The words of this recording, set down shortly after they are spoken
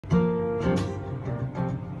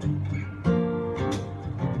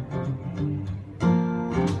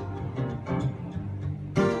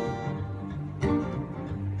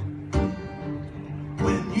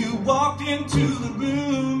walked into the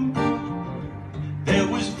room, there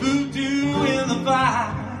was voodoo in the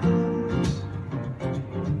vibes.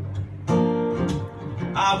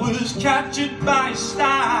 I was captured by your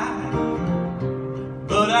style,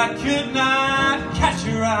 but I could not catch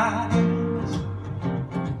your eyes.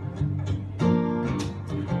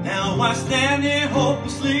 Now I stand here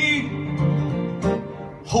hopelessly,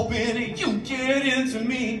 hoping that you get into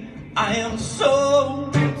me. I am so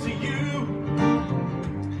into you,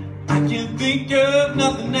 I can't think of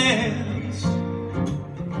nothing else.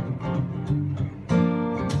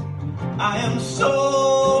 I am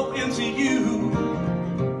so into you,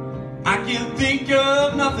 I can't think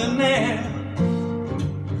of nothing else.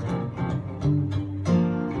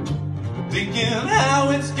 Thinking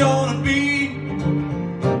how it's gonna be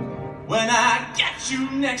when I get you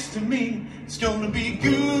next to me. It's gonna be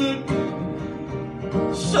good,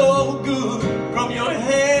 so good, from your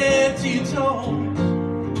head to your toes.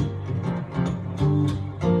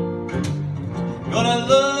 Gonna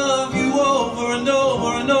love you over and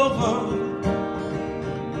over and over.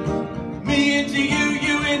 Me into you,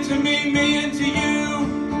 you into me, me into you.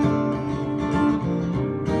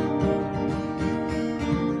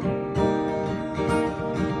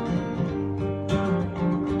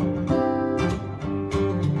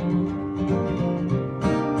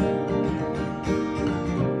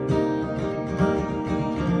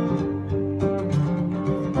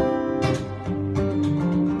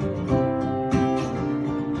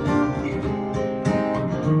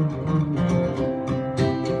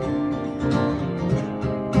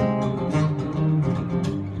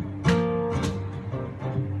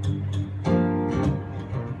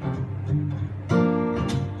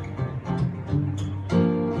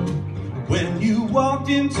 When you walked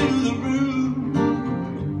into the room,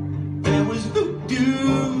 there was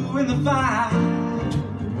voodoo in the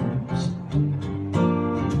vibes.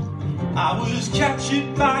 I was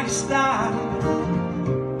captured by your style,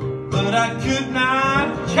 but I could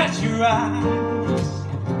not catch your eyes.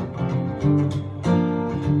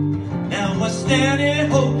 Now I stand here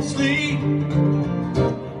hopelessly,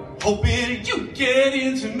 hoping you get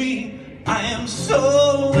into me. I am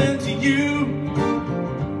so into you,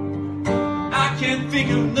 I can't think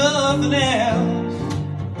of nothing else.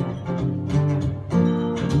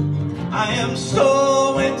 I am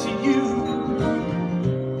so into you,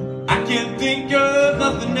 I can't think of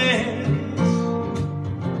nothing else.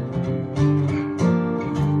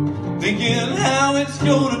 Thinking how it's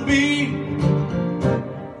gonna be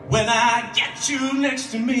when I get you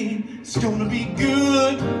next to me. It's gonna be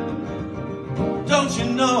good, don't you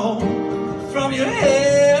know, from your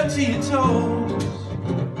head to your toes.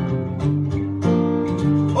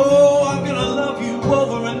 Oh, I'm gonna love you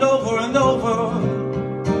over and over and over.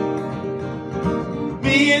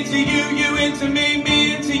 Me into you, you into me,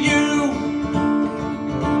 me into you.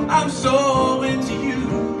 I'm so into you.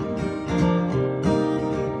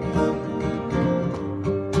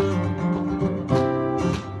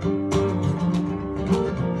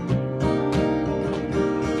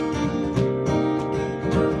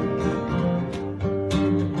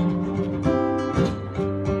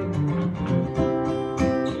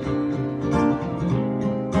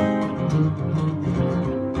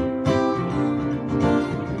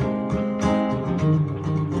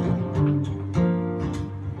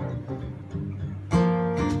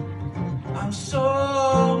 I'm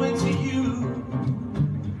so into you,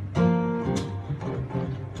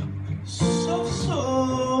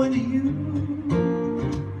 so into you,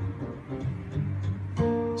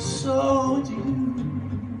 so into you.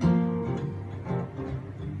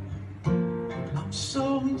 I'm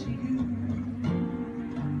so into you.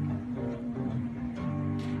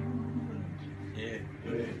 Yeah,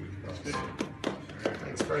 good.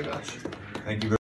 Thanks very much. Thank you very much.